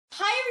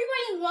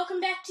everybody, and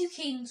welcome back to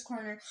Caden's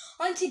Corner.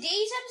 On today's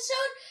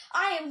episode,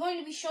 I am going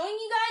to be showing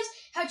you guys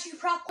how to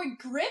properly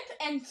grip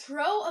and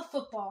throw a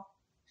football.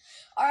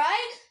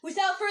 Alright,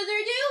 without further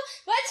ado,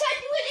 let's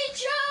head to an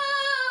intro!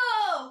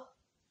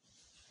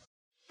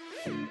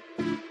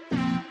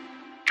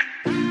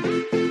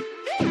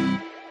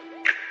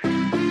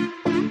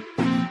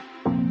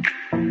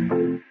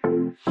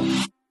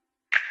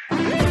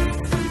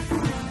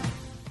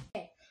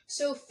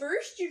 So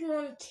first, you're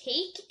going to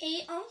take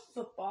a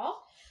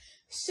football.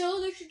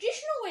 So the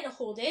traditional way to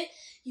hold it,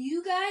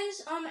 you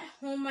guys at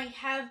home might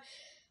have,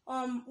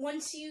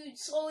 once you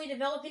slowly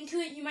develop into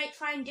it, you might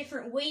find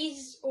different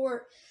ways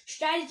or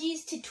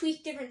strategies to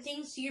tweak different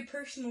things to your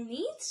personal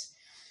needs.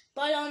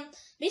 But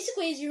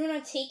basically, is you're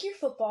going to take your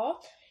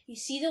football, you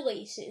see the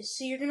laces.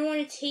 So you're going to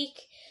want to take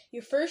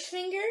your first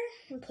finger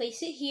and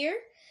place it here,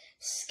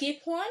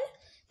 skip one,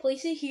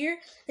 place it here,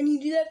 and you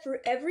do that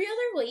for every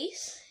other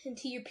lace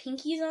until your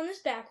pinky is on this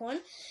back one.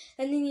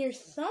 And then your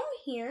thumb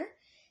here,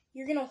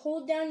 you're going to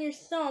hold down your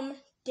thumb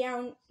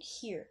down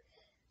here.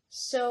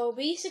 So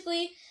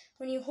basically,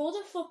 when you hold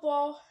a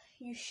football,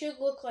 you should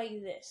look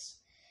like this.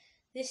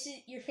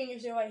 Your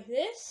fingers are like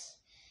this,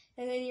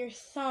 and then your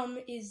thumb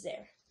is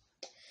there.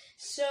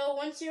 So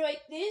once you're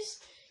like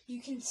this,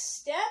 you can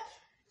step.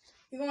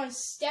 You're going to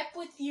step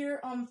with your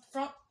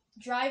front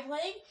drive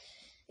leg.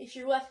 If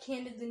you're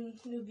left-handed, then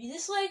it'll be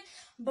this leg.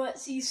 But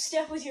so you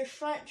step with your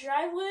front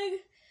drive leg.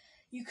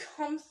 You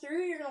come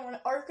through. You're going to want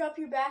to arc up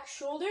your back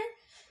shoulder.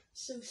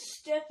 So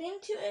step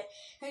into it,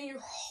 and your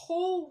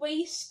whole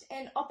waist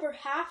and upper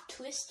half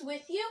twist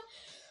with you.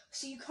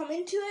 So you come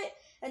into it,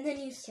 and then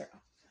you throw.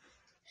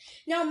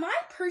 Now, my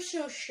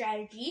personal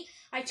strategy,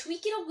 I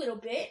tweak it a little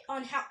bit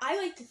on how I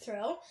like to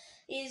throw,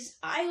 is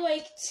I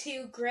like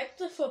to grip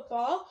the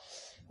football,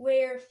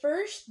 where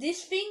first,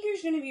 this finger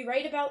is going to be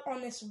right about on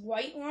this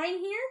white line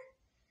here.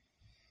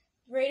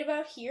 Right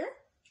about here.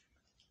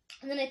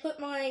 And then I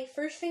put my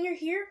first finger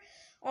here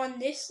on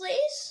this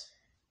lace.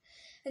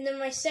 And then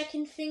my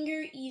second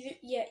finger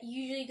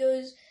usually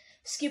goes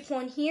skip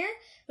one here.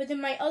 But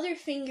then my other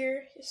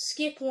finger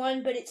skip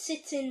one, but it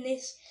sits in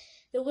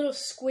the little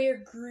square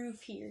groove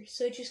here.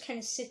 So it just kind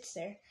of sits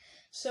there.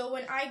 So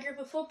when I grip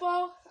a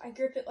football, I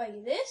grip it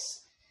like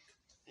this.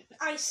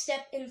 I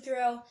step and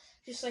throw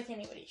just like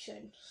anybody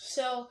should.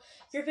 So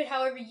grip it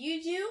however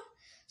you do.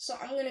 So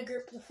I'm going to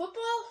grip the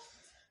football.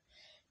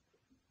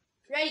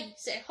 Ready,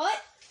 set,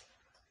 hut.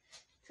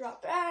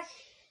 Drop back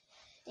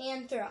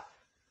and throw.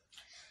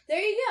 There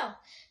you go.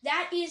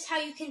 That is how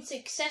you can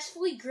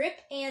successfully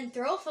grip and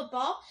throw a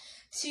football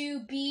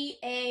to be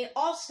an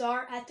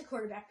all-star at the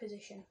quarterback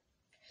position.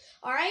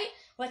 Alright,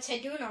 let's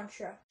head to an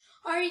outro.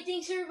 Alright,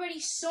 thanks everybody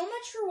so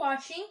much for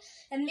watching,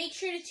 and make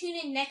sure to tune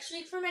in next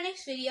week for my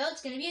next video.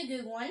 It's going to be a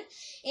good one,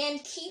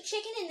 and keep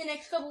checking in the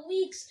next couple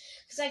weeks,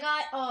 because I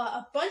got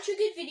a bunch of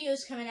good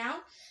videos coming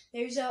out.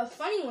 There's a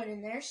funny one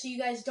in there, so you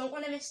guys don't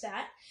want to miss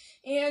that.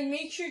 And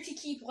make sure to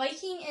keep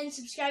liking and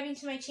subscribing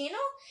to my channel,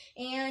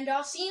 and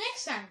I'll see you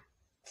next time.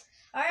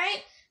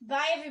 Alright,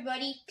 bye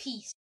everybody,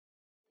 peace.